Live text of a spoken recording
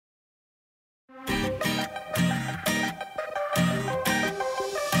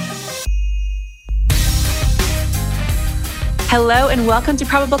Hello and welcome to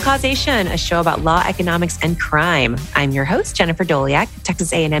Probable Causation, a show about law, economics, and crime. I'm your host, Jennifer Doliak,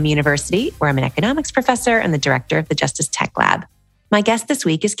 Texas A&M University, where I'm an economics professor and the director of the Justice Tech Lab. My guest this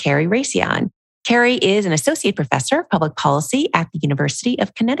week is Carrie Raycian. Carrie is an associate professor of public policy at the University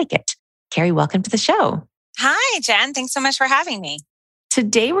of Connecticut. Carrie, welcome to the show. Hi, Jen. Thanks so much for having me.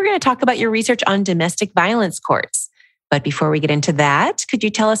 Today, we're going to talk about your research on domestic violence courts. But before we get into that, could you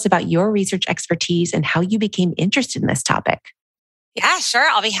tell us about your research expertise and how you became interested in this topic? Yeah, sure.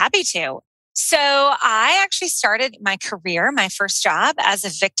 I'll be happy to. So I actually started my career, my first job as a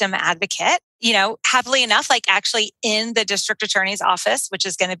victim advocate, happily enough, actually in the district attorney's office, which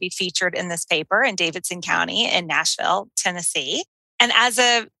is going to be featured in this paper in Davidson County in Nashville, Tennessee. And as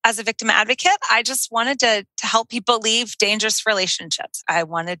a victim advocate, I just wanted to help people leave dangerous relationships. I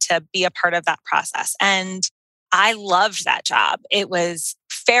wanted to be a part of that process. And I loved that job. It was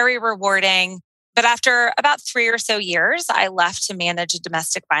very rewarding. But after about 3 or so years, I left to manage a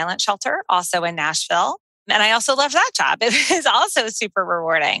domestic violence shelter, also in Nashville. And I also loved that job. It was also super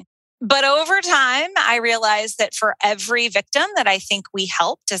rewarding. But over time, I realized that for every victim that I think we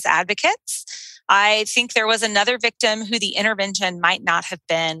helped as advocates, I think there was another victim who the intervention might not have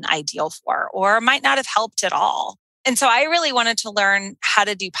been ideal for or might not have helped at all. And so I really wanted to learn how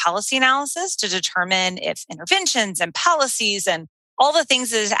to do policy analysis to determine if interventions and policies and all the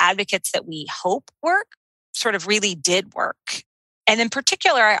things as advocates that we hope work sort of really did work. And in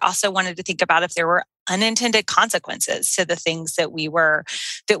particular, I also wanted to think about if there were unintended consequences to the things that we were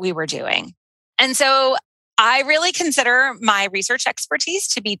doing. And so I really consider my research expertise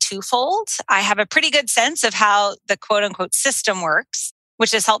to be twofold. I have a pretty good sense of how the quote unquote system works,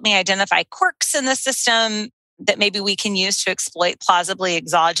 which has helped me identify quirks in the system that maybe we can use to exploit plausibly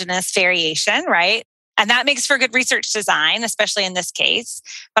exogenous variation, right? And that makes for good research design, especially in this case.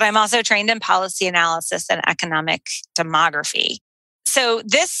 But I'm also trained in policy analysis and economic demography. So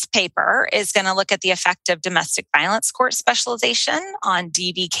this paper is going to look at the effect of domestic violence court specialization on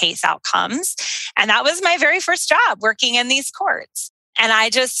DV case outcomes. And that was my very first job, working in these courts. And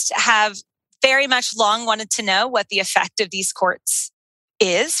I just have very much long wanted to know what the effect of these courts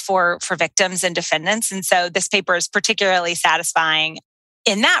is for victims and defendants. And so this paper is particularly satisfying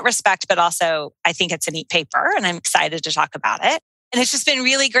in that respect, but also I think it's a neat paper and I'm excited to talk about it. And it's just been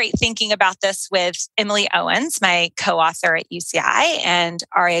really great thinking about this with Emily Owens, my co-author at UCI, and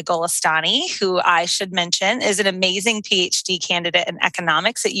Arya Golestani, who I should mention is an amazing PhD candidate in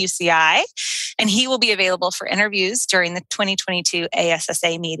economics at UCI. And he will be available for interviews during the 2022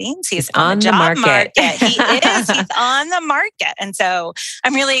 ASSA meetings. He's on the job market. He is. He's on the market. And so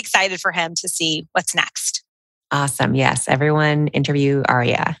I'm really excited for him to see what's next. Awesome. Yes. Everyone interview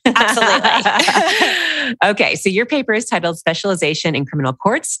Arya. Absolutely. Okay. So your paper is titled Specialization in Criminal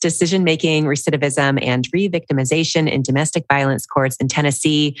Courts, Decision-Making, Recidivism, and Re-Victimization in Domestic Violence Courts in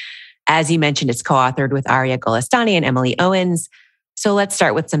Tennessee. As you mentioned, it's co-authored with Arya Golestani and Emily Owens. So let's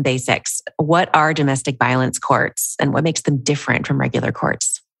start with some basics. What are domestic violence courts and what makes them different from regular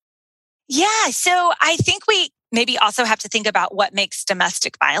courts? Yeah. So I think we maybe also have to think about what makes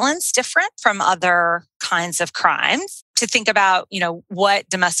domestic violence different from other kinds of crimes, to think about, what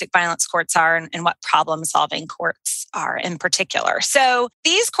domestic violence courts are and what problem-solving courts are in particular. So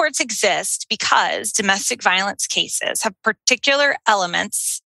these courts exist because domestic violence cases have particular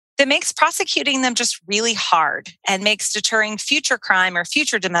elements that makes prosecuting them just really hard and makes deterring future crime or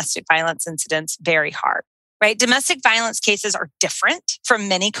future domestic violence incidents very hard. Right? Domestic violence cases are different from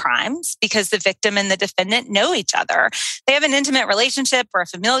many crimes because the victim and the defendant know each other. They have an intimate relationship or a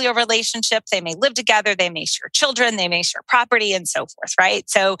familial relationship. They may live together. They may share children. They may share property and so forth, right?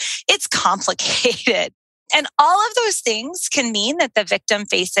 So it's complicated. And all of those things can mean that the victim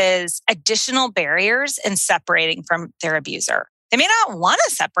faces additional barriers in separating from their abuser. They may not want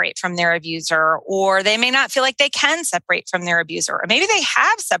to separate from their abuser, or they may not feel like they can separate from their abuser, or maybe they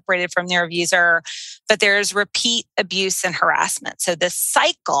have separated from their abuser, but there's repeat abuse and harassment. So this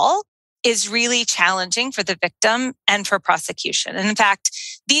cycle is really challenging for the victim and for prosecution. And in fact,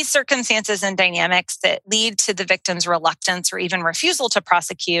 these circumstances and dynamics that lead to the victim's reluctance or even refusal to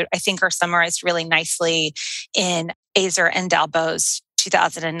prosecute, I think are summarized really nicely in Azer and Dalbow's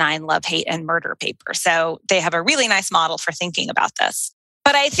 2009 Love, Hate, and Murder paper. So they have a really nice model for thinking about this.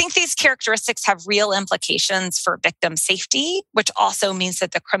 But I think these characteristics have real implications for victim safety, which also means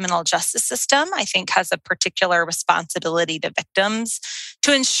that the criminal justice system, I think, has a particular responsibility to victims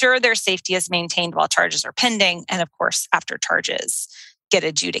to ensure their safety is maintained while charges are pending, and of course, after charges get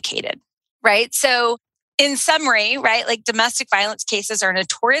adjudicated, right? So in summary, right, like domestic violence cases are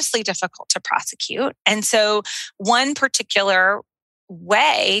notoriously difficult to prosecute. And so one particular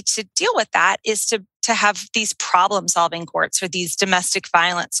way to deal with that is to to have these problem-solving courts or these domestic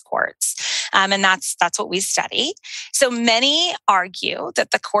violence courts. And that's what we study. So many argue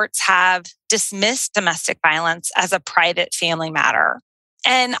that the courts have dismissed domestic violence as a private family matter.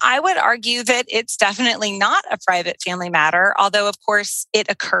 And I would argue that it's definitely not a private family matter, although, of course, it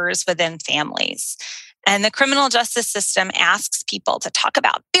occurs within families. And the criminal justice system asks people to talk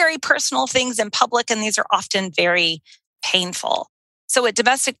about very personal things in public, and these are often very painful. So what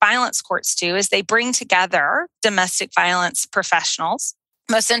domestic violence courts do is they bring together domestic violence professionals.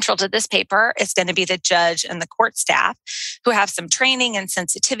 Most central to this paper is going to be the judge and the court staff who have some training and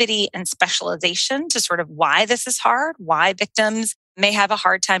sensitivity and specialization to sort of why this is hard, why victims may have a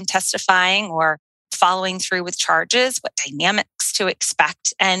hard time testifying or following through with charges, what dynamics to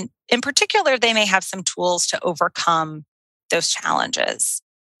expect. And in particular, they may have some tools to overcome those challenges.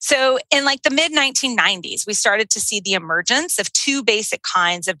 So in like the mid-1990s, we started to see the emergence of two basic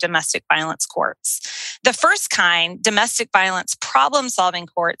kinds of domestic violence courts. The first kind, domestic violence problem-solving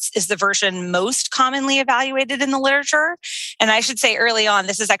courts, is the version most commonly evaluated in the literature. And I should say early on,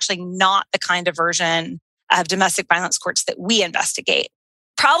 this is actually not the kind of version of domestic violence courts that we investigate.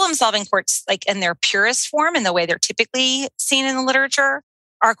 Problem-solving courts, like in their purest form and the way they're typically seen in the literature,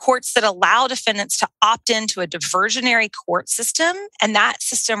 are courts that allow defendants to opt into a diversionary court system, and that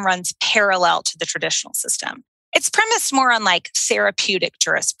system runs parallel to the traditional system. It's premised more on like therapeutic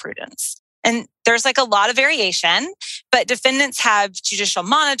jurisprudence. And there's like a lot of variation, but defendants have judicial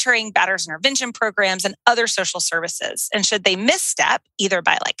monitoring, batterers intervention programs, and other social services. And should they misstep, either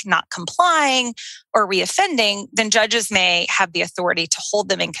by like not complying or reoffending, then judges may have the authority to hold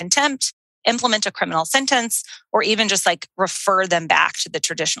them in contempt, implement a criminal sentence, or even just like refer them back to the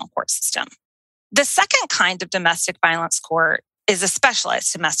traditional court system. The second kind of domestic violence court is a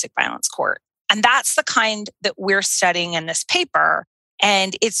specialized domestic violence court. And that's the kind that we're studying in this paper.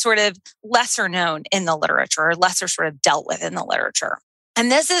 And it's sort of lesser known in the literature, or lesser sort of dealt with in the literature.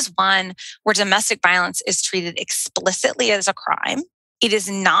 And this is one where domestic violence is treated explicitly as a crime. It is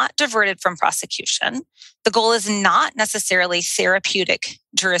not diverted from prosecution. The goal is not necessarily therapeutic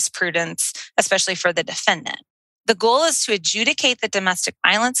jurisprudence, especially for the defendant. The goal is to adjudicate the domestic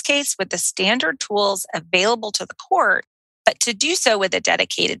violence case with the standard tools available to the court, but to do so with a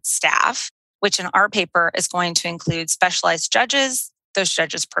dedicated staff, which in our paper is going to include specialized judges, those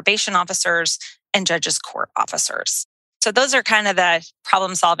judges' probation officers, and judges' court officers. So those are kind of the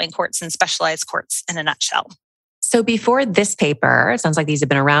problem-solving courts and specialized courts in a nutshell. So before this paper, it sounds like these have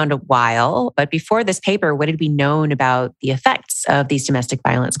been around a while, but before this paper, what had we known about the effects of these domestic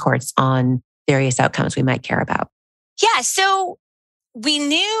violence courts on various outcomes we might care about? Yeah, so we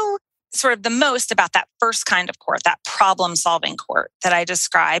knew sort of the most about that first kind of court, that problem-solving court that I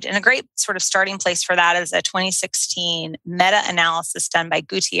described. And a great sort of starting place for that is a 2016 meta-analysis done by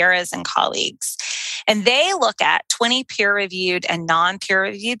Gutierrez and colleagues. And they look at 20 peer-reviewed and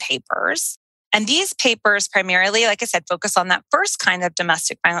non-peer-reviewed papers. And these papers primarily, like I said, focus on that first kind of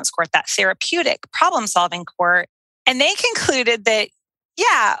domestic violence court, that therapeutic problem-solving court. And they concluded that,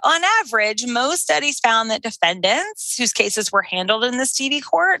 yeah, on average, most studies found that defendants whose cases were handled in this TV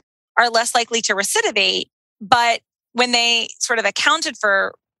court are less likely to recidivate. But when they sort of accounted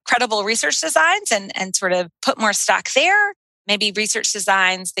for credible research designs and sort of put more stock there, maybe research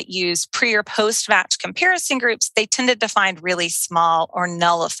designs that use pre or post-match comparison groups, they tended to find really small or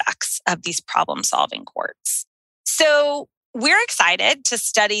null effects of these problem-solving courts. So we're excited to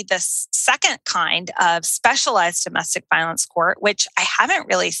study this second kind of specialized domestic violence court, which I haven't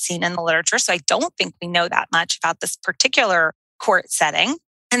really seen in the literature, so I don't think we know that much about this particular court setting.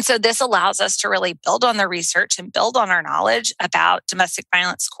 And so this allows us to really build on the research and build on our knowledge about domestic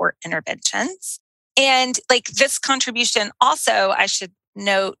violence court interventions. And like this contribution also, I should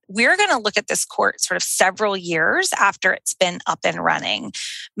note, we're going to look at this court sort of several years after it's been up and running.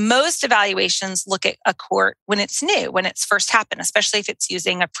 Most evaluations look at a court when it's new, when it's first happened, especially if it's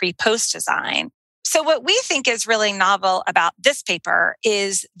using a pre-post design. So what we think is really novel about this paper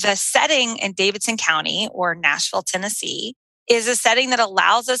is the setting in Davidson County or Nashville, Tennessee, is a setting that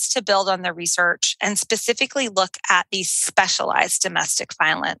allows us to build on the research and specifically look at these specialized domestic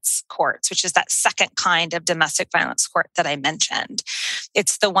violence courts, which is that second kind of domestic violence court that I mentioned.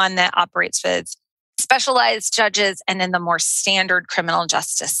 It's the one that operates with specialized judges and in the more standard criminal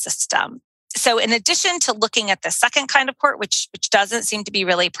justice system. So in addition to looking at the second kind of court, which doesn't seem to be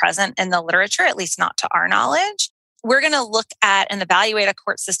really present in the literature, at least not to our knowledge, we're going to look at and evaluate a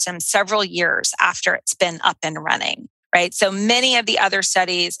court system several years after it's been up and running. Right. So many of the other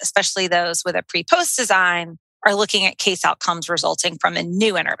studies, especially those with a pre-post design, are looking at case outcomes resulting from a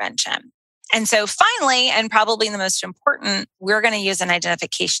new intervention. And so finally, and probably the most important, we're going to use an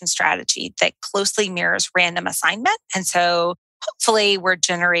identification strategy that closely mirrors random assignment. And so hopefully we're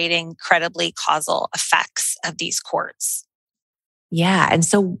generating credibly causal effects of these courts. Yeah. And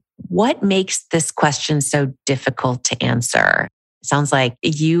so what makes this question so difficult to answer? It sounds like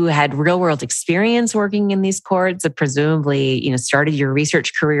you had real world experience working in these courts, presumably, started your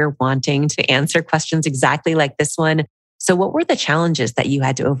research career wanting to answer questions exactly like this one. So what were the challenges that you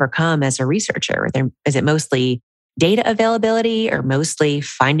had to overcome as a researcher? Is it mostly data availability or mostly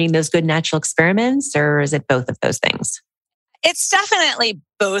finding those good natural experiments, or is it both of those things? It's definitely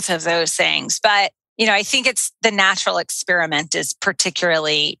both of those things. But, I think it's the natural experiment is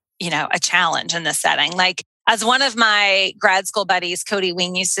particularly, a challenge in this setting. Like, as one of my grad school buddies, Cody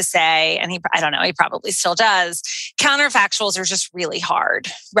Wing, used to say, and I don't know, he probably still does, counterfactuals are just really hard,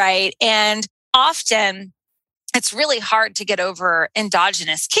 right? And often it's really hard to get over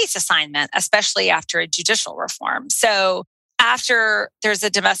endogenous case assignment, especially after a judicial reform. So after there's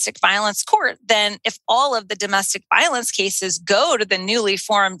a domestic violence court, then if all of the domestic violence cases go to the newly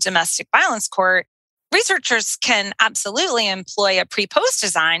formed domestic violence court, researchers can absolutely employ a pre-post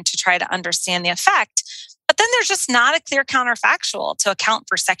design to try to understand the effect. But then there's just not a clear counterfactual to account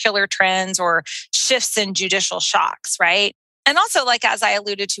for secular trends or shifts in judicial shocks, right? And also, like as I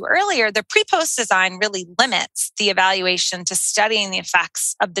alluded to earlier, the pre-post design really limits the evaluation to studying the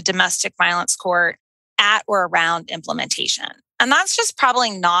effects of the domestic violence court at or around implementation. And that's just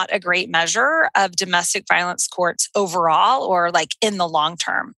probably not a great measure of domestic violence courts overall or like in the long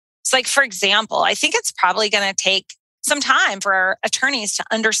term. So like, for example, I think it's probably going to take some time for our attorneys to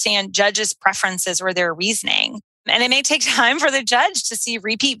understand judges' preferences or their reasoning. And it may take time for the judge to see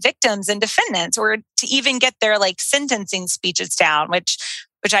repeat victims and defendants or to even get their like sentencing speeches down, which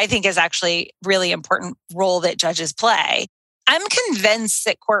I think is actually really important role that judges play. I'm convinced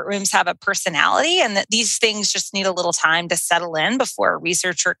that courtrooms have a personality and that these things just need a little time to settle in before a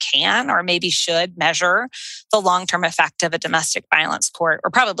researcher can or maybe should measure the long-term effect of a domestic violence court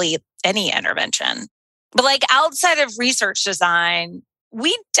or probably any intervention. But like outside of research design,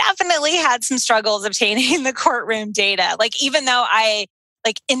 we definitely had some struggles obtaining the courtroom data. Like, even though I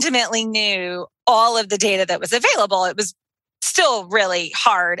intimately knew all of the data that was available, it was still really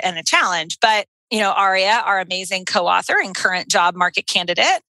hard and a challenge. But, Aria, our amazing co-author and current job market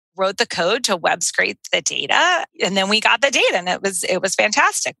candidate, wrote the code to web scrape the data. And then we got the data and it was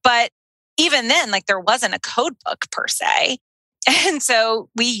fantastic. But even then, there wasn't a code book per se. And so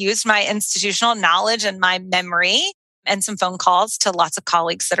we used my institutional knowledge and my memory and some phone calls to lots of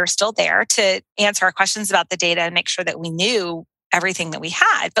colleagues that are still there to answer our questions about the data and make sure that we knew everything that we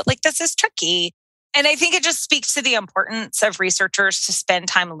had. But this is tricky. And I think it just speaks to the importance of researchers to spend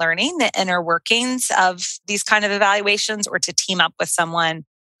time learning the inner workings of these kind of evaluations or to team up with someone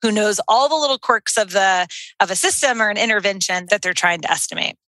who knows all the little quirks of a system or an intervention that they're trying to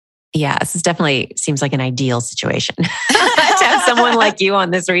estimate. Yeah, this definitely seems like an ideal situation to have someone like you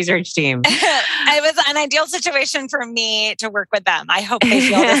on this research team. It was an ideal situation for me to work with them. I hope they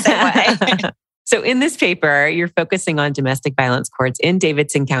feel the same way. So in this paper, you're focusing on domestic violence courts in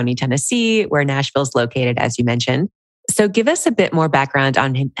Davidson County, Tennessee, where Nashville is located, as you mentioned. So give us a bit more background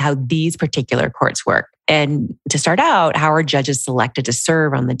on how these particular courts work. And to start out, how are judges selected to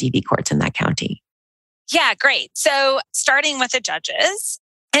serve on the DV courts in that county? Yeah, great. So starting with the judges,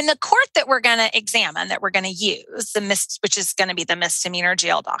 and the court that we're going to examine, that we're going to use, which is going to be the misdemeanor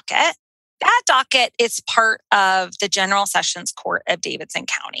jail docket, that docket is part of the General Sessions Court of Davidson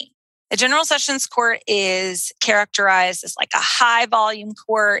County. The General Sessions Court is characterized as a high volume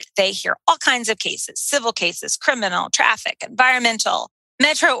court. They hear all kinds of cases, civil cases, criminal, traffic, environmental,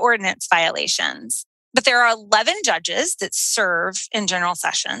 metro ordinance violations. But there are 11 judges that serve in General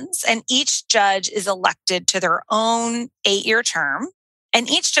Sessions, and each judge is elected to their own 8-year term. And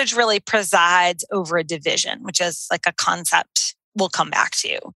each judge really presides over a division, which is a concept we'll come back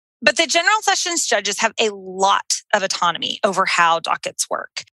to. But the General Sessions judges have a lot of autonomy over how dockets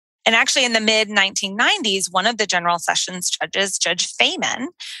work. And actually, in the mid-1990s, one of the General Sessions judges, Judge Feynman,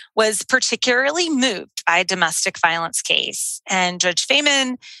 was particularly moved by a domestic violence case. And Judge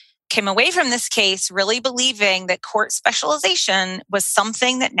Feynman came away from this case really believing that court specialization was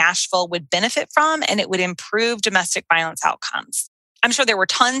something that Nashville would benefit from and it would improve domestic violence outcomes. I'm sure there were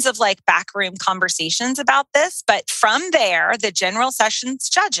tons of backroom conversations about this, but from there, the General Sessions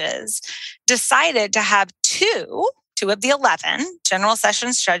judges decided to have two of the 11 General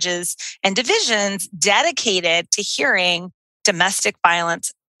Sessions judges and divisions dedicated to hearing domestic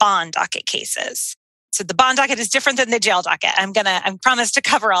violence bond docket cases. So the bond docket is different than the jail docket. I promise to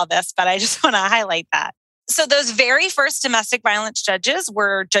cover all this, but I just want to highlight that. So those very first domestic violence judges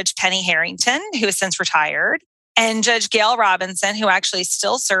were Judge Penny Harrington, who has since retired, and Judge Gail Robinson, who actually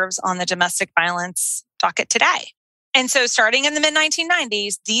still serves on the domestic violence docket today. And so starting in the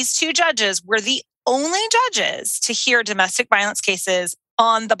mid-1990s, these two judges were the only judges to hear domestic violence cases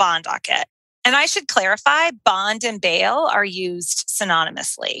on the bond docket. And I should clarify, bond and bail are used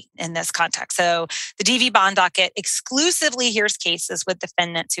synonymously in this context. So the DV bond docket exclusively hears cases with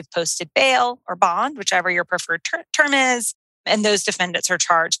defendants who've posted bail or bond, whichever your preferred term is. And those defendants are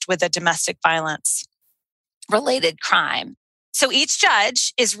charged with a domestic violence related crime. So each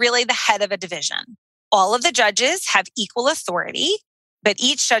judge is really the head of a division. All of the judges have equal authority, but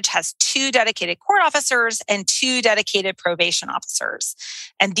each judge has 2 dedicated court officers and 2 dedicated probation officers.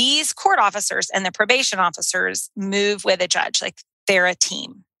 And these court officers and the probation officers move with a judge, like they're a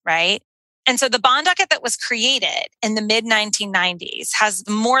team, right? And so the bond docket that was created in the mid-1990s has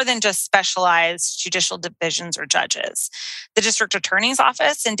more than just specialized judicial divisions or judges. The district attorney's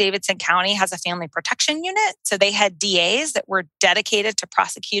office in Davidson County has a family protection unit. So they had DAs that were dedicated to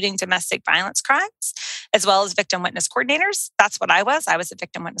prosecuting domestic violence crimes, as well as victim witness coordinators. That's what I was. I was a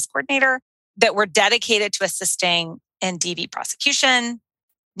victim witness coordinator that were dedicated to assisting in DV prosecution.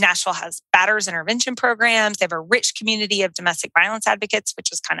 Nashville has batters intervention programs. They have a rich community of domestic violence advocates, which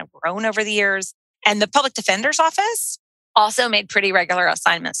has kind of grown over the years. And the public defender's office also made pretty regular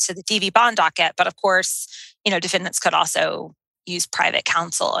assignments to the DV bond docket. But of course, defendants could also use private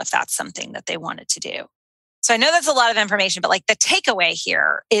counsel if that's something that they wanted to do. So I know that's a lot of information, but like the takeaway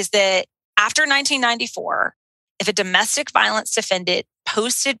here is that after 1994, if a domestic violence defendant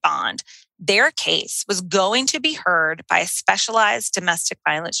posted bond, their case was going to be heard by a specialized domestic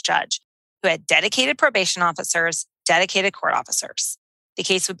violence judge who had dedicated probation officers, dedicated court officers. The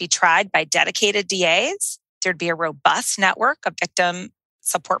case would be tried by dedicated DAs. There'd be a robust network of victim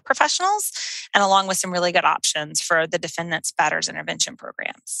support professionals, and along with some really good options for the defendant's batters intervention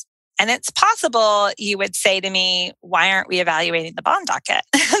programs. And it's possible you would say to me, why aren't we evaluating the bond docket?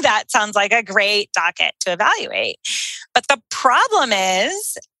 That sounds like a great docket to evaluate. But the problem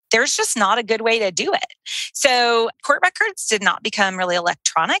is, there's just not a good way to do it. So court records did not become really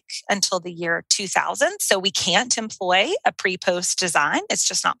electronic until the year 2000. So we can't employ a pre-post design. It's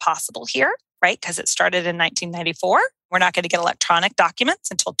just not possible here, right? Because it started in 1994. We're not going to get electronic documents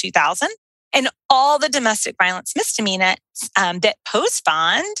until 2000. And all the domestic violence misdemeanors that post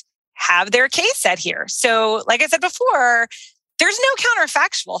bond have their case set here. So like I said before, there's no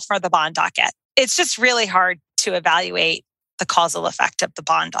counterfactual for the bond docket. It's just really hard to evaluate the causal effect of the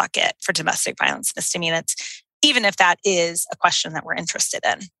bond docket for domestic violence misdemeanors, even if that is a question that we're interested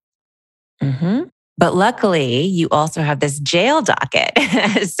in. Mm-hmm. But luckily, you also have this jail docket.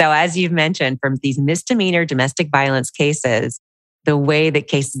 So as you've mentioned, from these misdemeanor domestic violence cases, the way that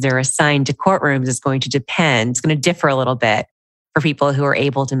cases are assigned to courtrooms is going to depend. It's going to differ a little bit for people who are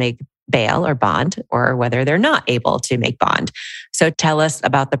able to make bail or bond, or whether they're not able to make bond. So tell us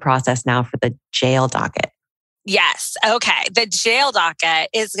about the process now for the jail docket. Yes. Okay. The jail docket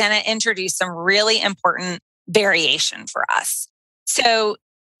is going to introduce some really important variation for us. So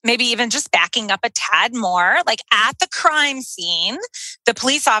maybe even just backing up a tad more, like at the crime scene, the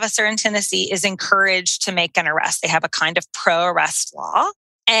police officer in Tennessee is encouraged to make an arrest. They have a kind of pro-arrest law.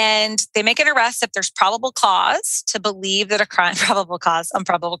 And they make an arrest if there's probable cause to believe that a crime, probable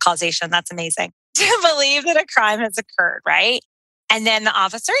causation, that's amazing, to believe that a crime has occurred, right? And then the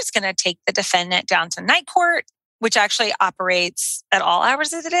officer is going to take the defendant down to night court, which actually operates at all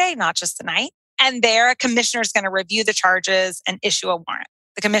hours of the day, not just the night. And there, a commissioner is going to review the charges and issue a warrant.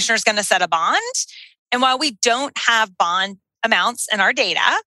 The commissioner is going to set a bond. And while we don't have bond amounts in our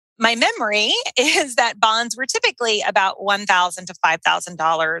data, my memory is that bonds were typically about $1,000 to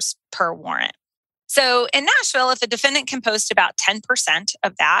 $5,000 per warrant. So in Nashville, if a defendant can post about 10%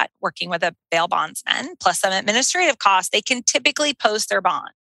 of that, working with a bail bondsman, plus some administrative costs, they can typically post their bond,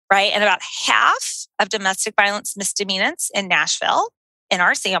 right? And about half of domestic violence misdemeanors in Nashville, in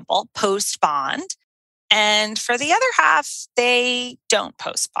our sample, post bond. And for the other half, they don't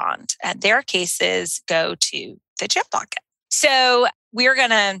post bond. And their cases go to the jail docket. So we're going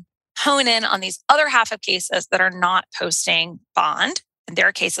to hone in on these other half of cases that are not posting bond. And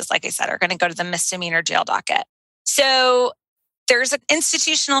their cases, like I said, are going to go to the misdemeanor jail docket. So there's an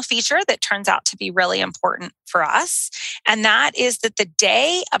institutional feature that turns out to be really important for us. And that is that the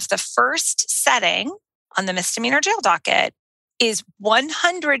day of the first setting on the misdemeanor jail docket is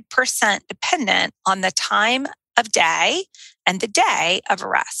 100% dependent on the time of day and the day of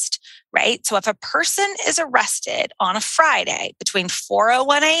arrest, right? So if a person is arrested on a Friday between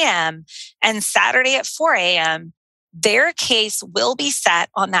 4:01 a.m. and Saturday at 4 a.m., their case will be set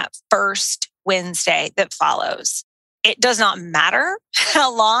on that first Wednesday that follows. It does not matter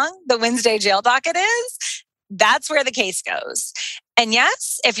how long the Wednesday jail docket is. That's where the case goes. And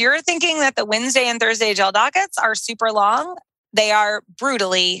yes, if you're thinking that the Wednesday and Thursday jail dockets are super long, they are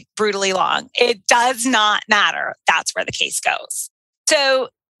brutally, brutally long. It does not matter. That's where the case goes. So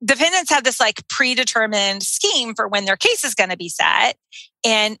defendants have this like predetermined scheme for when their case is going to be set.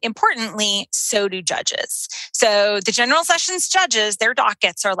 And importantly, so do judges. So the general sessions judges, their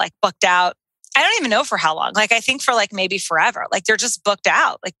dockets are like booked out. I don't even know for how long. Like I think for like maybe forever. Like they're just booked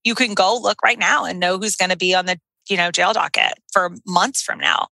out. Like you can go look right now and know who's going to be on the, jail docket for months from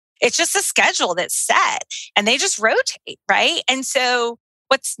now. It's just a schedule that's set and they just rotate, right? And so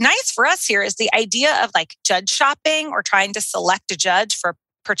what's nice for us here is the idea of like judge shopping or trying to select a judge for a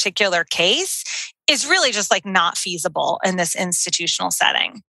particular case is really just like not feasible in this institutional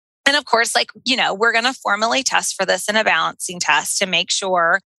setting. And of course, we're going to formally test for this in a balancing test to make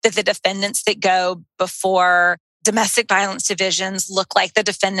sure that the defendants that go before domestic violence divisions look like the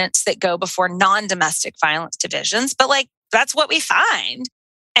defendants that go before non-domestic violence divisions. But that's what we find.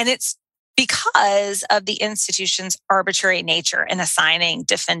 And it's because of the institution's arbitrary nature in assigning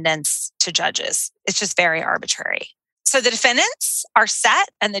defendants to judges. It's just very arbitrary. So the defendants are set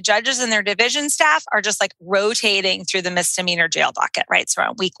and the judges and their division staff are just like rotating through the misdemeanor jail docket, right? So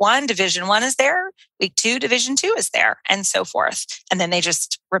on week 1, division 1 is there. Week 2, division 2 is there, and so forth. And then they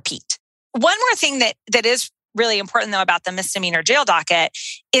just repeat. One more thing that is really important though about the misdemeanor jail docket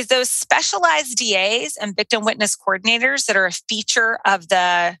is those specialized DAs and victim witness coordinators that are a feature of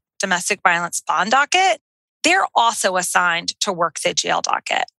the domestic violence bond docket. They're also assigned to work the jail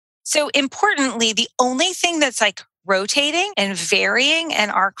docket. So importantly, the only thing that's like rotating and varying in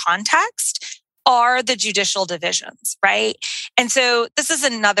our context are the judicial divisions, right? And so this is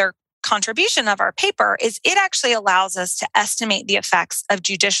another contribution of our paper is it actually allows us to estimate the effects of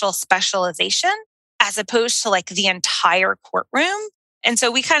judicial specialization as opposed to like the entire courtroom. And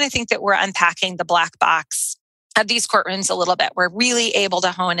so we kind of think that we're unpacking the black box of these courtrooms a little bit. We're really able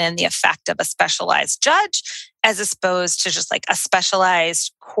to hone in the effect of a specialized judge as opposed to just like a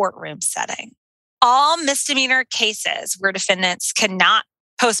specialized courtroom setting. All misdemeanor cases where defendants cannot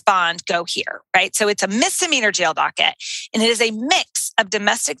post bond go here, right? So it's a misdemeanor jail docket, and it is a mix of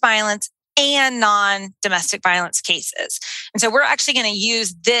domestic violence and non-domestic violence cases. And so we're actually going to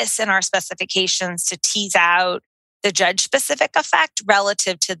use this in our specifications to tease out the judge-specific effect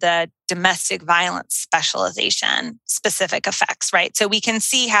relative to the domestic violence specialization specific effects, right? So we can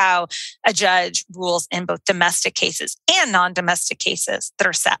see how a judge rules in both domestic cases and non-domestic cases that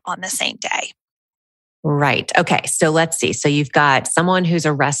are set on the same day. Right. Okay. So let's see. So you've got someone who's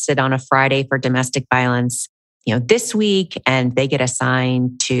arrested on a Friday for domestic violence, this week, and they get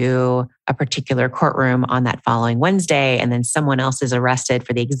assigned to a particular courtroom on that following Wednesday. And then someone else is arrested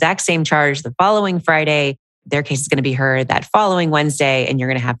for the exact same charge the following Friday. Their case is going to be heard that following Wednesday. And you're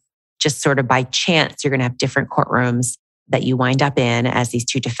going to have just sort of by chance, you're going to have different courtrooms that you wind up in as these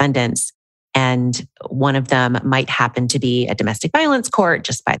two defendants. And one of them might happen to be a domestic violence court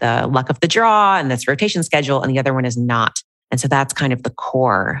just by the luck of the draw and this rotation schedule. And the other one is not. And so that's kind of the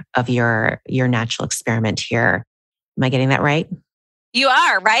core of your natural experiment here. Am I getting that right? You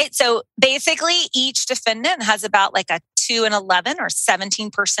are, right? So basically each defendant has about like a 2 in 11 or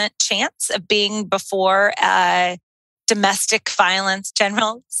 17% chance of being before a domestic violence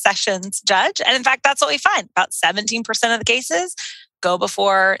general sessions judge. And in fact, that's what we find. About 17% of the cases go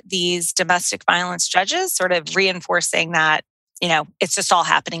before these domestic violence judges, sort of reinforcing that, it's just all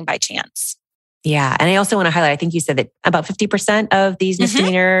happening by chance. Yeah. And I also want to highlight, I think you said that about 50% of these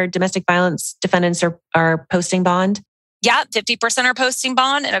misdemeanor domestic violence defendants are posting bond. Yeah, 50% are posting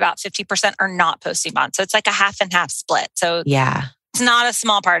bond and about 50% are not posting bond. So it's like a half and half split. So yeah, it's not a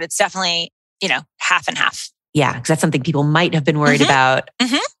small part. It's definitely, half and half. Yeah, because that's something people might have been worried about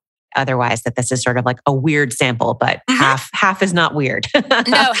otherwise, that this is sort of like a weird sample, but half is not weird.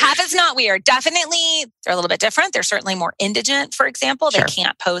 No, half is not weird. Definitely, they're a little bit different. They're certainly more indigent, for example. They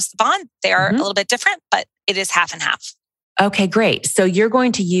can't post the bond. They are a little bit different, but it is half and half. Okay, great. So you're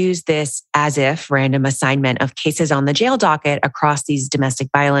going to use this as if random assignment of cases on the jail docket across these domestic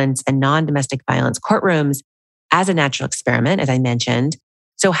violence and non-domestic violence courtrooms as a natural experiment, as I mentioned.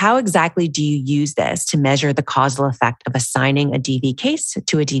 So how exactly do you use this to measure the causal effect of assigning a DV case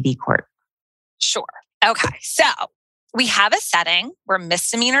to a DV court? Sure. Okay. So we have a setting where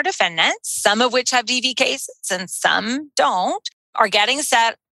misdemeanor defendants, some of which have DV cases and some don't, are getting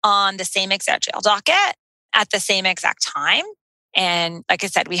set on the same exact jail docket at the same exact time. And like I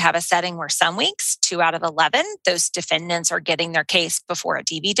said, we have a setting where some weeks, 2 out of 11, those defendants are getting their case before a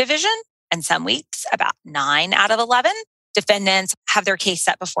DV division. And some weeks, about 9 out of 11, defendants have their case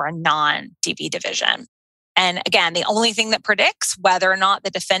set before a non-DV division. And again, the only thing that predicts whether or not the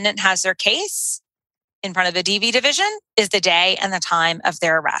defendant has their case in front of the DV division is the day and the time of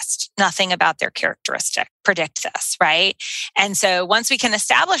their arrest. Nothing about their characteristic predict this, right? And so once we can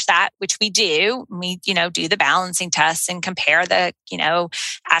establish that, which we do, we, do the balancing tests and compare the,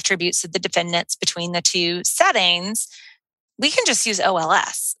 attributes of the defendants between the two settings, we can just use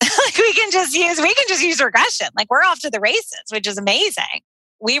OLS. we can just use regression. We're off to the races, which is amazing.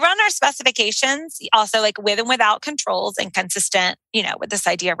 We run our specifications also with and without controls and consistent, with this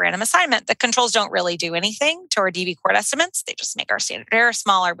idea of random assignment. The controls don't really do anything to our DV court estimates. They just make our standard error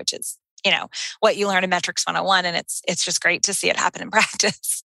smaller, which is, what you learn in Metrics 101. And it's just great to see it happen in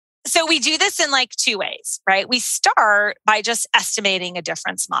practice. So we do this in two ways, right? We start by just estimating a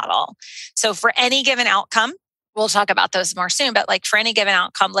difference model. So for any given outcome, we'll talk about those more soon, but for any given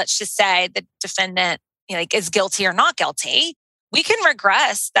outcome, let's just say the defendant is guilty or not guilty. We can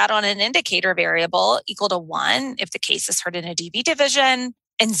regress that on an indicator variable equal to 1 if the case is heard in a DV division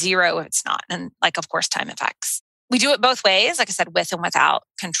and 0 if it's not. And of course, time effects. We do it both ways, like I said, with and without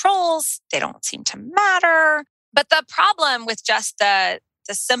controls. They don't seem to matter. But the problem with just the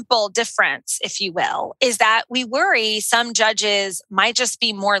simple difference, if you will, is that we worry some judges might just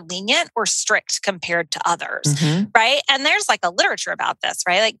be more lenient or strict compared to others, right? And there's a literature about this,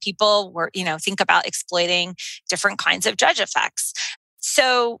 right? People were, think about exploiting different kinds of judge effects.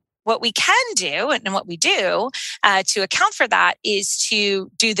 So what we can do and what we do to account for that is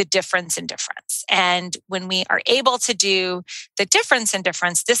to do the difference in difference. And when we are able to do the difference in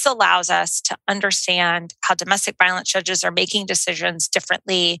difference, this allows us to understand how domestic violence judges are making decisions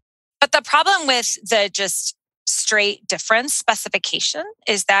differently. But the problem with the just straight difference specification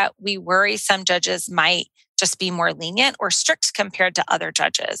is that we worry some judges might just be more lenient or strict compared to other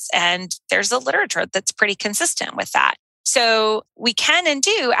judges. And there's a literature that's pretty consistent with that. So we can and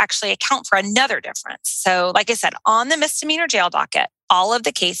do actually account for another difference. So like I said, on the misdemeanor jail docket, all of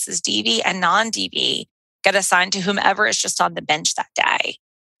the cases, DV and non-DV, get assigned to whomever is just on the bench that day.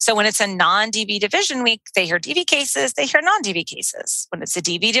 So when it's a non-DV division week, they hear DV cases, they hear non-DV cases. When it's a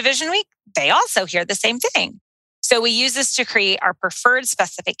DV division week, they also hear the same thing. So we use this to create our preferred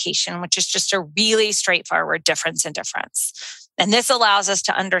specification, which is just a really straightforward difference in difference. And this allows us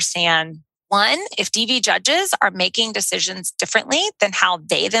to understand, one, if DV judges are making decisions differently than how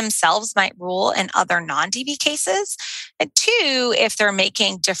they themselves might rule in other non-DV cases. And two, if they're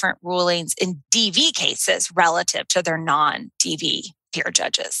making different rulings in DV cases relative to their non-DV peer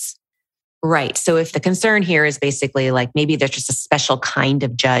judges. Right. So if the concern here is basically maybe there's just a special kind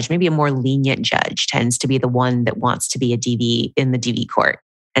of judge, maybe a more lenient judge tends to be the one that wants to be a DV in the DV court.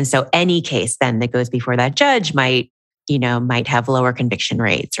 And so any case then that goes before that judge might have lower conviction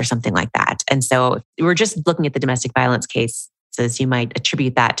rates or something like that. And so we're just looking at the domestic violence case. So you might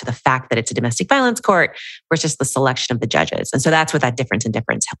attribute that to the fact that it's a domestic violence court versus the selection of the judges. And so that's what that difference in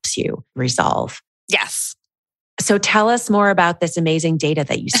difference helps you resolve. Yes. So tell us more about this amazing data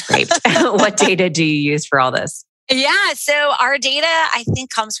that you scraped. What data do you use for all this? Yeah. So our data, I think,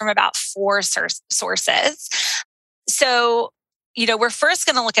 comes from about 4 sources. So we're first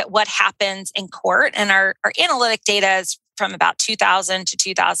going to look at what happens in court, and our analytic data is from about 2000 to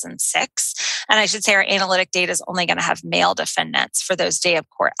 2006. And I should say our analytic data is only going to have male defendants for those day of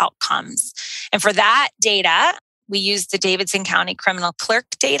court outcomes. And for that data, we use the Davidson County criminal clerk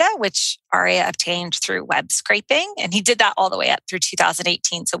data, which Aria obtained through web scraping. And he did that all the way up through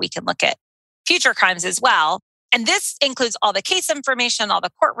 2018. So we can look at future crimes as well. And this includes all the case information, all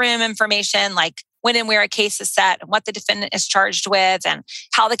the courtroom information, when and where a case is set and what the defendant is charged with and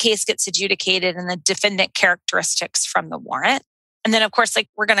how the case gets adjudicated and the defendant characteristics from the warrant. And then, of course,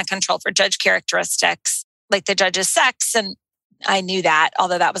 we're going to control for judge characteristics, like the judge's sex. And I knew that,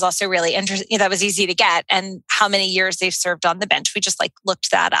 although that was also really interesting. That was easy to get. And how many years they've served on the bench. We just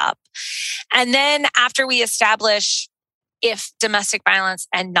looked that up. And then after we establish if domestic violence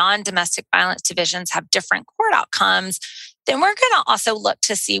and non-domestic violence divisions have different court outcomes, then we're going to also look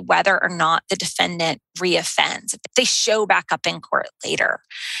to see whether or not the defendant reoffends, if they show back up in court later,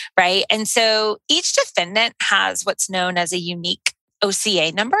 right? And so each defendant has what's known as a unique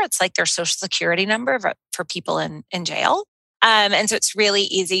OCA number. It's their social security number for people in jail. And so it's really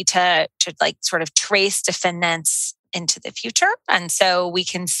easy to sort of trace defendants into the future. And so we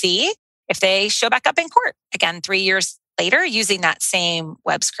can see if they show back up in court, again, 3 years later, using that same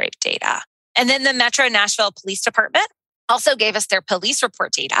web scrape data. And then the Metro Nashville Police Department also gave us their police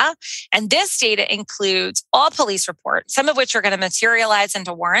report data. And this data includes all police reports, some of which are going to materialize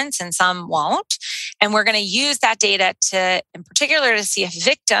into warrants and some won't. And we're going to use that data in particular to see if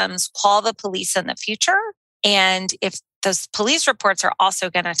victims call the police in the future and if those police reports are also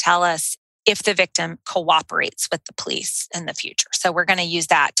going to tell us if the victim cooperates with the police in the future. So we're going to use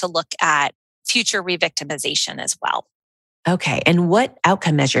that to look at future re-victimization as well. Okay. And what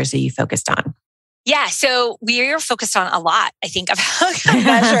outcome measures are you focused on? Yeah. So we are focused on a lot, I think, of outcome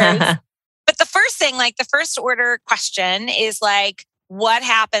measures. But the first thing, like the first order question is like, what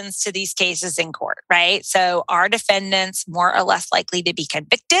happens to these cases in court, right? So are defendants more or less likely to be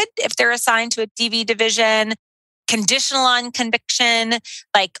convicted if they're assigned to a DV division? Conditional on conviction,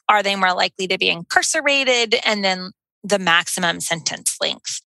 like are they more likely to be incarcerated? And then the maximum sentence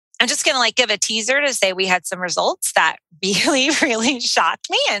length. I'm just going to like give a teaser to say we had some results that really, really shocked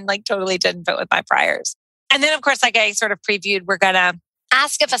me and like totally didn't fit with my priors. And then of course, like I sort of previewed, we're going to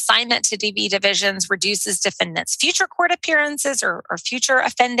ask if assignment to DV divisions reduces defendants' future court appearances or future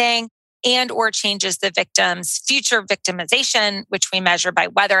offending and or changes the victim's future victimization, which we measure by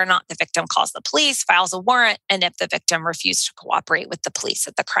whether or not the victim calls the police, files a warrant, and if the victim refused to cooperate with the police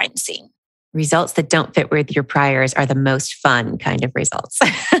at the crime scene. Results that don't fit with your priors are the most fun kind of results. They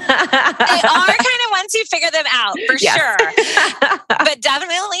are kind of once you figure them out, for sure. But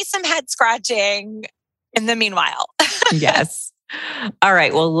definitely some head scratching in the meanwhile. Yes. All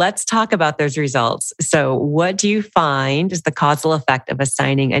right. Well, let's talk about those results. So what do you find is the causal effect of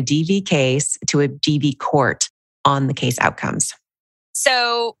assigning a DV case to a DV court on the case outcomes?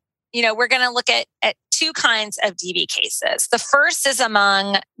 So, we're going to look at two kinds of DV cases. The first is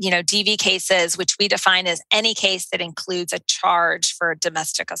among, DV cases, which we define as any case that includes a charge for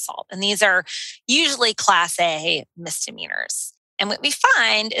domestic assault. And these are usually Class A misdemeanors. And what we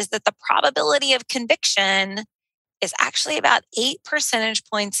find is that the probability of conviction is actually about 8 percentage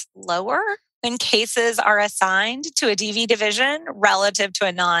points lower when cases are assigned to a DV division relative to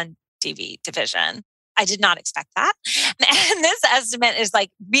a non-DV division. I did not expect that. And this estimate is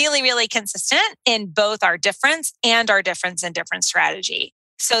like really, really consistent in both our difference and our difference in different strategy.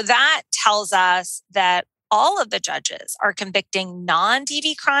 So that tells us that all of the judges are convicting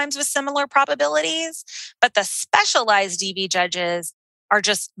non-DV crimes with similar probabilities, but the specialized DV judges are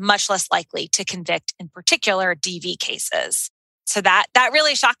just much less likely to convict, in particular, DV cases. So that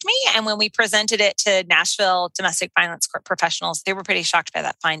really shocked me. And when we presented it to Nashville domestic violence court professionals, they were pretty shocked by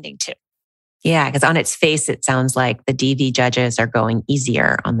that finding too. Yeah, because on its face, it sounds like the DV judges are going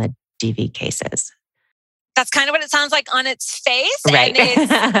easier on the DV cases. That's kind of what it sounds like on its face. Right. And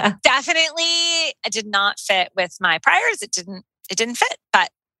it's definitely, it did not fit with my priors. It didn't fit, but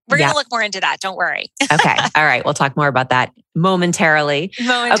we're going to look more into that. Don't worry. Okay. All right. We'll talk more about that momentarily.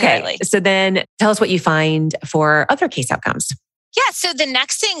 Okay. So then tell us what you find for other case outcomes. Yeah. So the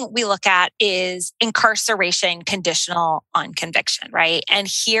next thing we look at is incarceration conditional on conviction, right? And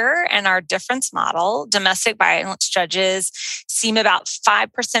here in our difference model, domestic violence judges seem about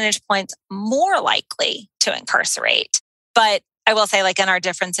 5 percentage points more likely to incarcerate. But I will say, like in our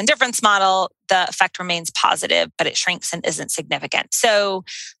difference in difference model, the effect remains positive, but it shrinks and isn't significant. So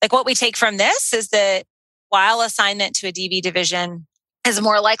like what we take from this is that while assignment to a DV division is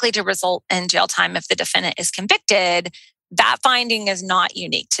more likely to result in jail time if the defendant is convicted, that finding is not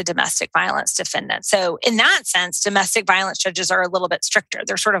unique to domestic violence defendants. So in that sense, domestic violence judges are a little bit stricter.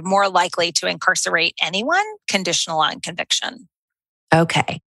 They're sort of more likely to incarcerate anyone conditional on conviction.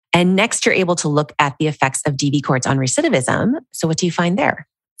 Okay. And next, you're able to look at the effects of DV courts on recidivism. So what do you find there?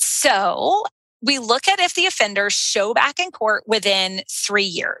 So we look at if the offenders show back in court within 3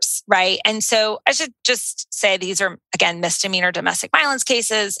 years, right? And so I should just say these are, again, misdemeanor domestic violence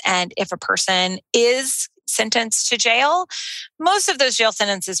cases. And if a person is sentenced to jail, most of those jail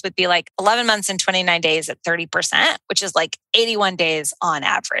sentences would be like 11 months and 29 days at 30%, which is like 81 days on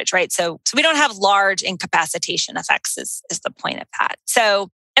average, right? So we don't have large incapacitation effects is the point of that.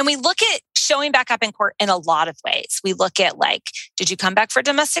 And we look at showing back up in court in a lot of ways. We look at like, did you come back for a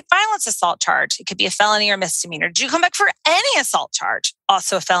domestic violence assault charge? It could be a felony or misdemeanor. Did you come back for any assault charge?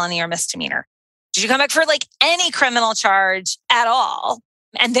 Also a felony or misdemeanor. Did you come back for like any criminal charge at all?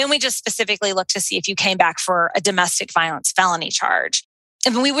 And then we just specifically look to see if you came back for a domestic violence felony charge.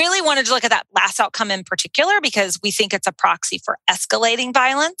 And we really wanted to look at that last outcome in particular because we think it's a proxy for escalating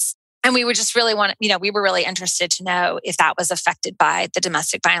violence. And we would just really we were really interested to know if that was affected by the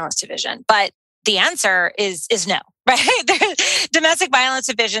domestic violence division. But the answer is no, right? Domestic violence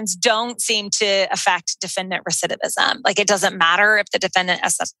divisions don't seem to affect defendant recidivism. Like it doesn't matter if the defendant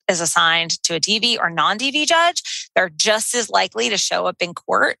is assigned to a DV or non-DV judge. They're just as likely to show up in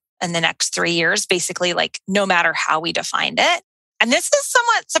court in the next 3 years, basically like no matter how we defined it. And this is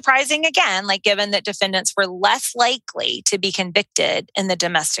somewhat surprising again, like given that defendants were less likely to be convicted in the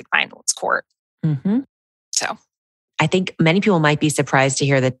domestic violence court. Mm-hmm. So I think many people might be surprised to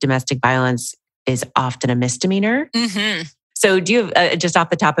hear that domestic violence is often a misdemeanor. Mm-hmm. So do you have, just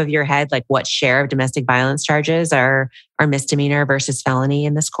off the top of your head, like what share of domestic violence charges are misdemeanor versus felony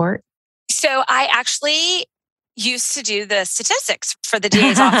in this court? So I actually used to do the statistics for the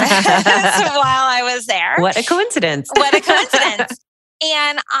DA's office while I was there. What a coincidence. What a coincidence.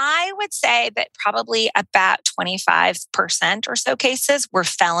 And I would say that probably about 25% or so cases were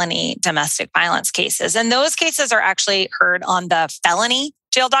felony domestic violence cases. And those cases are actually heard on the felony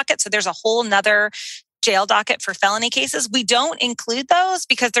jail docket. So there's a whole nother jail docket for felony cases. We don't include those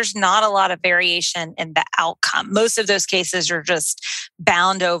because there's not a lot of variation in the outcome. Most of those cases are just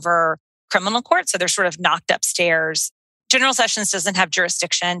bound over criminal court. So they're sort of knocked upstairs. General Sessions doesn't have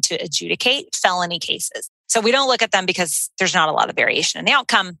jurisdiction to adjudicate felony cases. So we don't look at them because there's not a lot of variation in the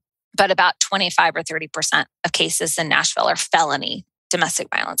outcome, but about 25 or 30% of cases in Nashville are felony domestic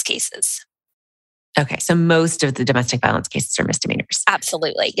violence cases. Okay. So most of the domestic violence cases are misdemeanors.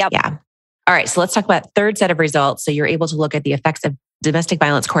 Absolutely. Yep. Yeah. All right. So let's talk about third set of results. So you're able to look at the effects of domestic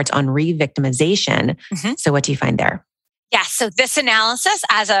violence courts on re-victimization. Mm-hmm. So what do you find there? Yeah. So this analysis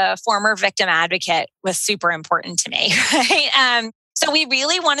as a former victim advocate was super important to me, right? So we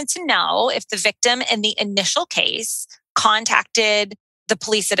really wanted to know if the victim in the initial case contacted the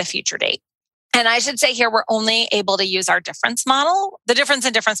police at a future date. And I should say here, we're only able to use our difference model. The difference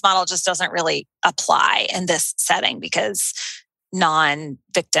in difference model just doesn't really apply in this setting because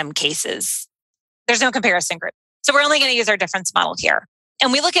non-victim cases, there's no comparison group. So we're only going to use our difference model here.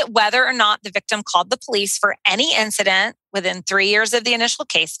 And we look at whether or not the victim called the police for any incident within 3 years of the initial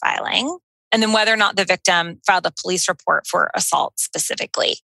case filing, and then whether or not the victim filed a police report for assault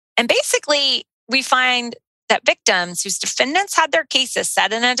specifically. And basically, we find that victims whose defendants had their cases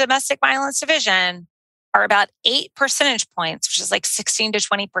set in a domestic violence division are about 8 percentage points, which is like 16 to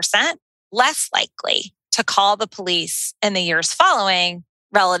 20%, less likely to call the police in the years following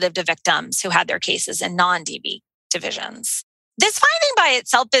relative to victims who had their cases in non-DV divisions. This finding by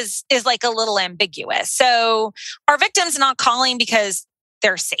itself is like a little ambiguous. So are victims not calling because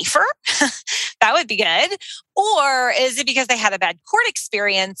they're safer? That would be good. Or is it because they had a bad court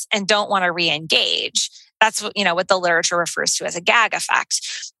experience and don't want to re-engage? That's what the literature refers to as a gag effect.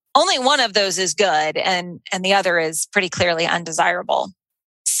 Only one of those is good and the other is pretty clearly undesirable.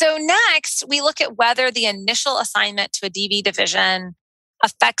 So next, we look at whether the initial assignment to a DV division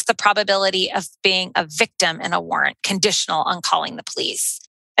affects the probability of being a victim in a warrant conditional on calling the police.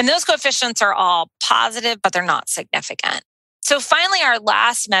 And those coefficients are all positive, but they're not significant. So finally, our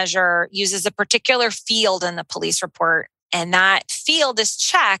last measure uses a particular field in the police report, and that field is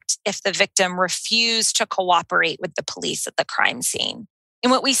checked if the victim refused to cooperate with the police at the crime scene.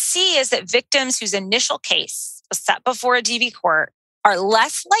 And what we see is that victims whose initial case was set before a DV court are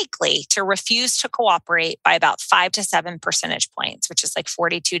less likely to refuse to cooperate by about 5 to 7 percentage points, which is like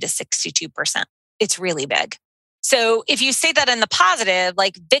 42 to 62%. It's really big. So if you say that in the positive,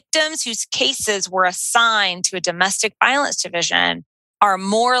 like victims whose cases were assigned to a domestic violence division are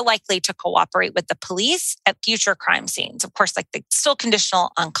more likely to cooperate with the police at future crime scenes. Of course, like they're still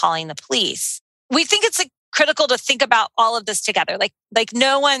conditional on calling the police. We think it's critical to think about all of this together. Like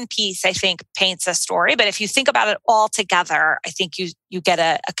no one piece, I think, paints a story. But if you think about it all together, I think you get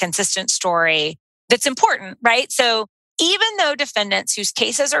a consistent story that's important, right? So even though defendants whose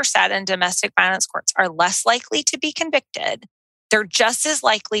cases are set in domestic violence courts are less likely to be convicted, they're just as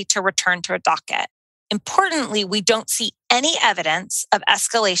likely to return to a docket. Importantly, we don't see any evidence of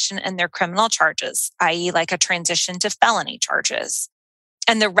escalation in their criminal charges, i.e., like a transition to felony charges.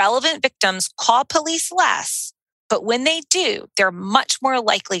 And the relevant victims call police less, but when they do, they're much more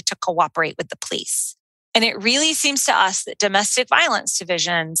likely to cooperate with the police. And it really seems to us that domestic violence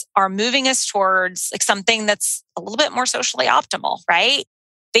divisions are moving us towards like something that's a little bit more socially optimal, right?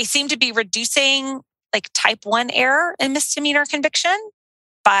 They seem to be reducing like type 1 error in misdemeanor conviction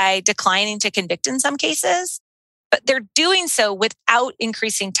by declining to convict in some cases, but they're doing so without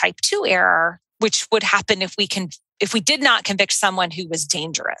increasing type 2 error, which would happen if we did not convict someone who was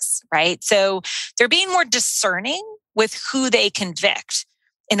dangerous, right? So they're being more discerning with who they convict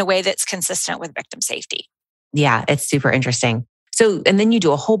in a way that's consistent with victim safety. Yeah, it's super interesting. So, and then you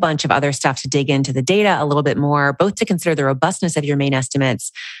do a whole bunch of other stuff to dig into the data a little bit more, both to consider the robustness of your main estimates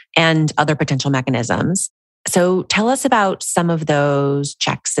and other potential mechanisms. So tell us about some of those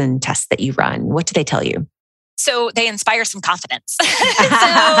checks and tests that you run. What do they tell you? So they inspire some confidence.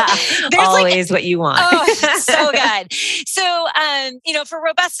 Always what you want. Oh, so good. So then, for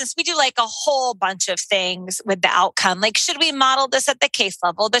robustness, we do like a whole bunch of things with the outcome. Like, should we model this at the case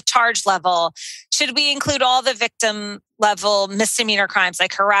level, the charge level? Should we include all the victim level misdemeanor crimes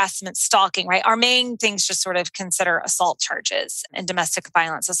like harassment, stalking, right? Our main things just sort of consider assault charges and domestic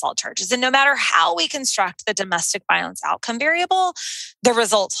violence assault charges. And no matter how we construct the domestic violence outcome variable, the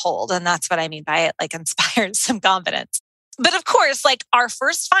results hold. And that's what I mean by it, like inspires some confidence. But of course, like our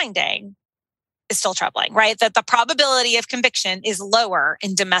first finding is still troubling, right? That the probability of conviction is lower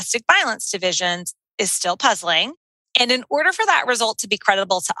in domestic violence divisions is still puzzling. And in order for that result to be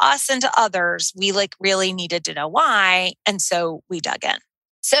credible to us and to others, we really needed to know why. And so we dug in.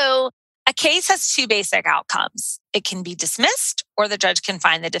 So a case has two basic outcomes. It can be dismissed or the judge can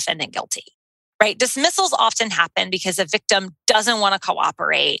find the defendant guilty, right? Dismissals often happen because a victim doesn't want to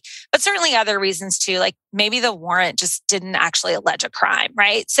cooperate, but certainly other reasons too, like maybe the warrant just didn't actually allege a crime,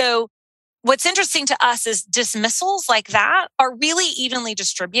 right? So what's interesting to us is dismissals like that are really evenly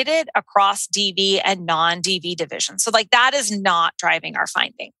distributed across DV and non-DV divisions. So that is not driving our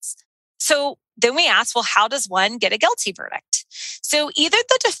findings. So then we ask, well, how does one get a guilty verdict? So either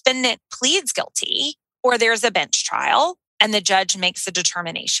the defendant pleads guilty or there's a bench trial and the judge makes a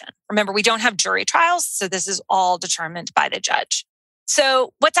determination. Remember, we don't have jury trials, so this is all determined by the judge.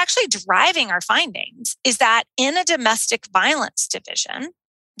 So what's actually driving our findings is that in a domestic violence division,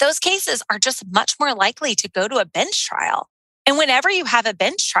 those cases are just much more likely to go to a bench trial. And whenever you have a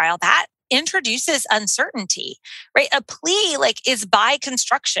bench trial, that introduces uncertainty, right? A plea is by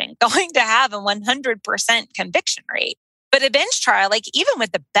construction going to have a 100% conviction rate. But a bench trial, even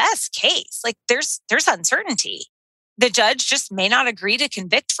with the best case, there's uncertainty. The judge just may not agree to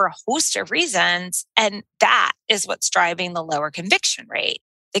convict for a host of reasons. And that is what's driving the lower conviction rate.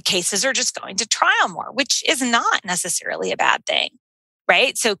 The cases are just going to trial more, which is not necessarily a bad thing.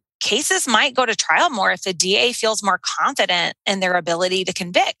 Right? So cases might go to trial more if the DA feels more confident in their ability to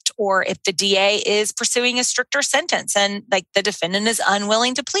convict, or if the DA is pursuing a stricter sentence and the defendant is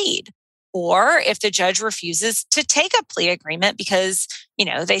unwilling to plead, or if the judge refuses to take a plea agreement because,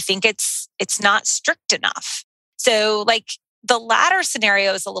 they think it's not strict enough. So the latter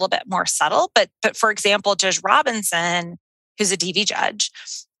scenario is a little bit more subtle, but for example, Judge Robinson, who's a DV judge,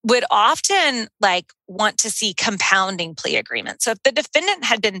 would often want to see compounding plea agreements. So if the defendant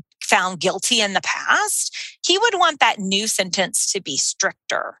had been found guilty in the past, he would want that new sentence to be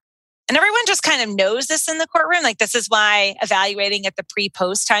stricter. And everyone just kind of knows this in the courtroom. This is why evaluating at the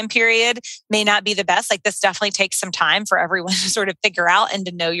pre-post time period may not be the best. This definitely takes some time for everyone to sort of figure out and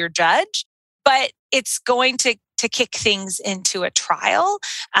to know your judge. But it's going to kick things into a trial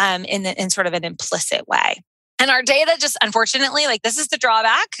in sort of an implicit way. And our data just, unfortunately, this is the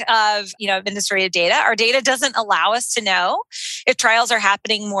drawback of, administrative data. Our data doesn't allow us to know if trials are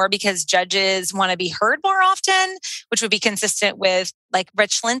happening more because judges want to be heard more often, which would be consistent with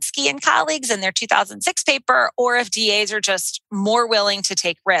Rich Linsky and colleagues in their 2006 paper, or if DAs are just more willing to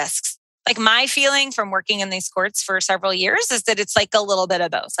take risks. My feeling from working in these courts for several years is that it's a little bit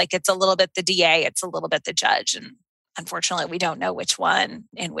of both. It's a little bit the DA, it's a little bit the judge. And unfortunately, we don't know which one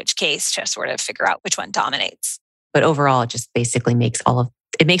in which case to sort of figure out which one dominates. But overall, it just basically makes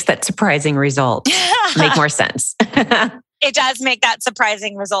that surprising result make more sense. It does make that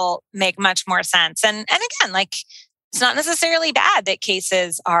surprising result make much more sense. And again, it's not necessarily bad that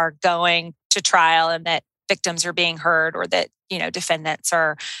cases are going to trial and that victims are being heard or that, defendants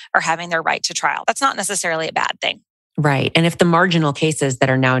are having their right to trial. That's not necessarily a bad thing. Right. And if the marginal cases that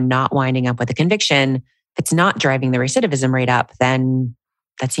are now not winding up with a conviction, if it's not driving the recidivism rate up, then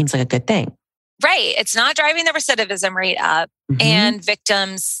that seems like a good thing. Right. It's not driving the recidivism rate up and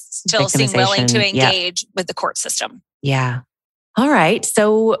victims still seem willing to engage with the court system. Yeah. All right.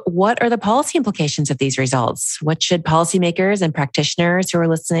 So what are the policy implications of these results? What should policymakers and practitioners who are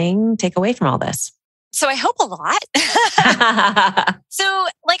listening take away from all this? So I hope a lot. So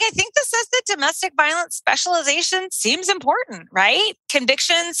I think this says that domestic violence specialization seems important, right?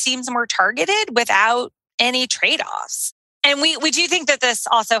 Conviction seems more targeted without any trade-offs. And we do think that this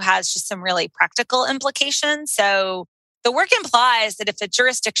also has just some really practical implications. So the work implies that if a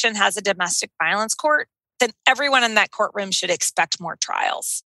jurisdiction has a domestic violence court, then everyone in that courtroom should expect more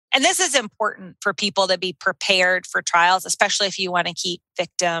trials. And this is important for people to be prepared for trials, especially if you want to keep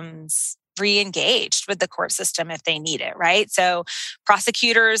victims re-engaged with the court system if they need it, right? So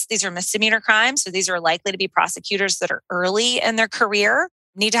prosecutors, these are misdemeanor crimes. So these are likely to be prosecutors that are early in their career,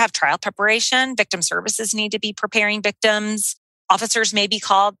 need to have trial preparation. Victim services need to be preparing victims. Officers may be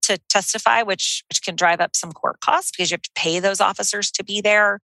called to testify, which can drive up some court costs because you have to pay those officers to be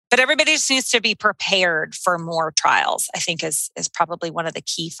there. But everybody just needs to be prepared for more trials, I think is probably one of the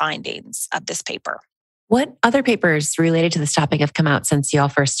key findings of this paper. What other papers related to this topic have come out since you all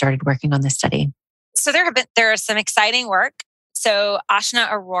first started working on this study? So there is some exciting work. So Ashna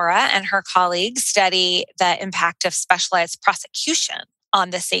Arora and her colleagues study the impact of specialized prosecution on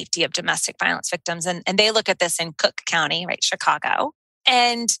the safety of domestic violence victims. And they look at this in Cook County, right, Chicago.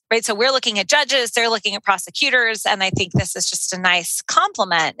 And so we're looking at judges, they're looking at prosecutors. And I think this is just a nice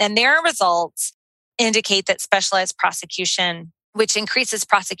complement. And their results indicate that specialized prosecution, which increases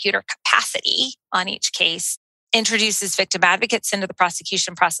prosecutor capacity on each case, introduces victim advocates into the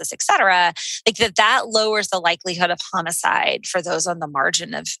prosecution process, et cetera, like that lowers the likelihood of homicide for those on the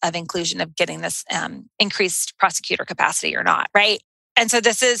margin of inclusion of getting this increased prosecutor capacity or not, right? And so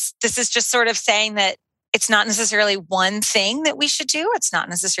this is just sort of saying that it's not necessarily one thing that we should do. It's not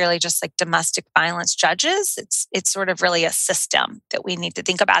necessarily just like domestic violence judges. It's sort of really a system that we need to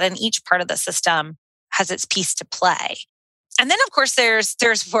think about, and each part of the system has its piece to play. And then, of course,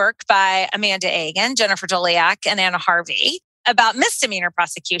 there's work by Amanda Agan, Jennifer Doliak, and Anna Harvey about misdemeanor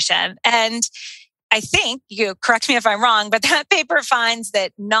prosecution. And I think, you correct me if I'm wrong, but that paper finds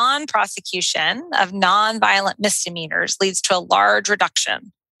that non-prosecution of non-violent misdemeanors leads to a large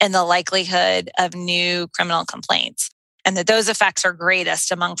reduction in the likelihood of new criminal complaints, and that those effects are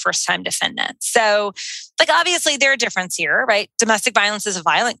greatest among first-time defendants. So, obviously there are differences here, right? Domestic violence is a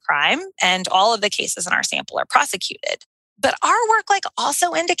violent crime, and all of the cases in our sample are prosecuted. But our work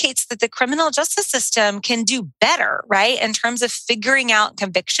also indicates that the criminal justice system can do better, right? In terms of figuring out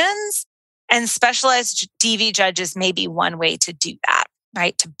convictions, and specialized DV judges may be one way to do that,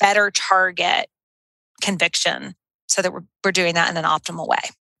 right? To better target conviction so that we're doing that in an optimal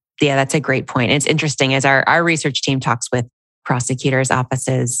way. Yeah, that's a great point. It's interesting as our research team talks with prosecutors'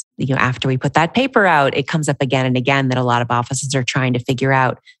 offices, after we put that paper out, it comes up again and again that a lot of offices are trying to figure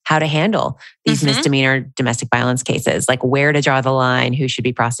out how to handle these misdemeanor domestic violence cases, like where to draw the line, who should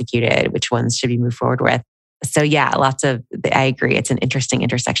be prosecuted, which ones should we move forward with. So yeah, I agree. It's an interesting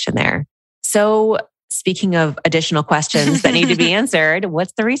intersection there. So speaking of additional questions that need to be answered,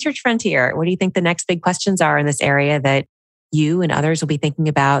 what's the research frontier? What do you think the next big questions are in this area that you and others will be thinking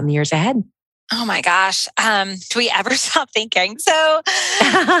about in the years ahead? Oh my gosh. Do we ever stop thinking? So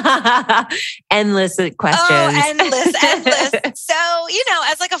endless questions. Oh, endless. So,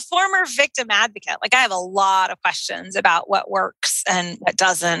 as a former victim advocate, I have a lot of questions about what works and what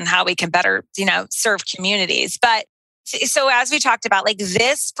doesn't, how we can better, serve communities. But so as we talked about,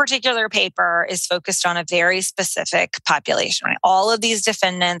 this particular paper is focused on a very specific population, right? All of these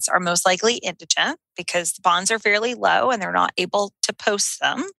defendants are most likely indigent because the bonds are fairly low and they're not able to post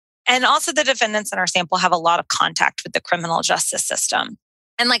them. And also the defendants in our sample have a lot of contact with the criminal justice system.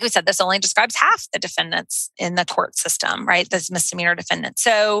 And like we said, this only describes half the defendants in the court system, right? This misdemeanor defendants.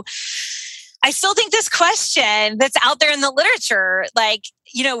 So I still think this question that's out there in the literature,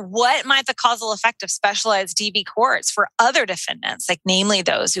 what might the causal effect of specialized DV courts for other defendants, namely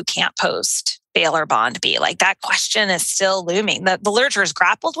those who can't post bail or bond be? That question is still looming. The literature has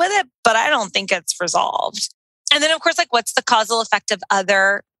grappled with it, but I don't think it's resolved. And then, of course, what's the causal effect of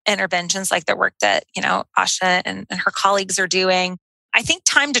other interventions like the work that, Asha and her colleagues are doing? I think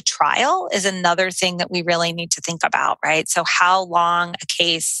time to trial is another thing that we really need to think about, right? So how long a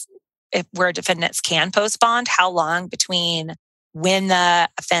case, where defendants can post bond, how long between when the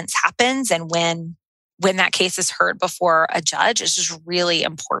offense happens and when that case is heard before a judge is just really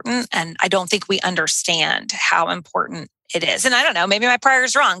important. And I don't think we understand how important it is. And I don't know, maybe my prior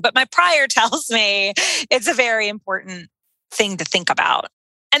is wrong, but my prior tells me it's a very important thing to think about.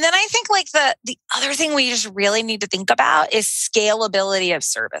 And then I think the other thing we just really need to think about is scalability of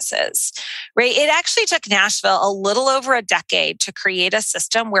services, right? It actually took Nashville a little over a decade to create a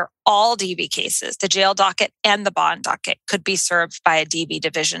system where all DV cases, the jail docket and the bond docket, could be served by a DV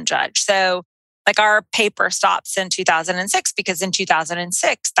division judge. So our paper stops in 2006 because in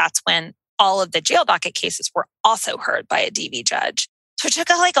 2006, that's when all of the jail docket cases were also heard by a DV judge. So it took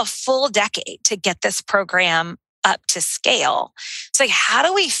a full decade to get this program up to scale. So how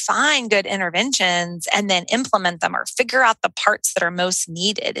do we find good interventions and then implement them or figure out the parts that are most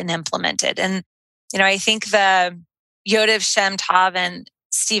needed and implemented? And, I think the Yodev Shem-Tov and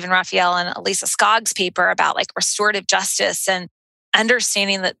Stephen Raphael and Elisa Skog's paper about restorative justice and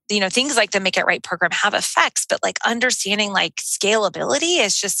understanding that, things like the Make It Right program have effects, but understanding scalability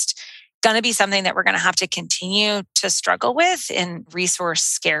is just going to be something that we're going to have to continue to struggle with in resource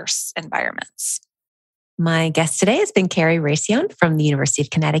scarce environments. My guest today has been Carrie Raycion from the University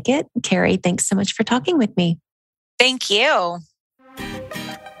of Connecticut. Carrie, thanks so much for talking with me. Thank you.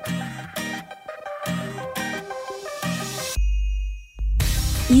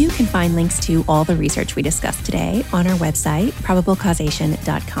 You can find links to all the research we discussed today on our website,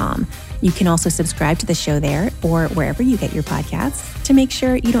 probablecausation.com. You can also subscribe to the show there or wherever you get your podcasts to make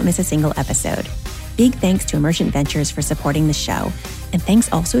sure you don't miss a single episode. Big thanks to Emergent Ventures for supporting the show. And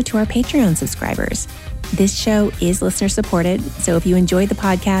thanks also to our Patreon subscribers. This show is listener supported, so if you enjoyed the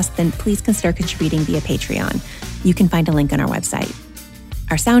podcast, then please consider contributing via Patreon. You can find a link on our website.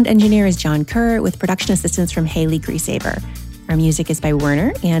 Our sound engineer is John Kerr with production assistance from Haley Griesaber. Our music is by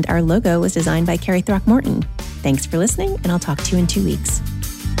Werner, and our logo was designed by Carrie Throckmorton. Thanks for listening, and I'll talk to you in 2 weeks.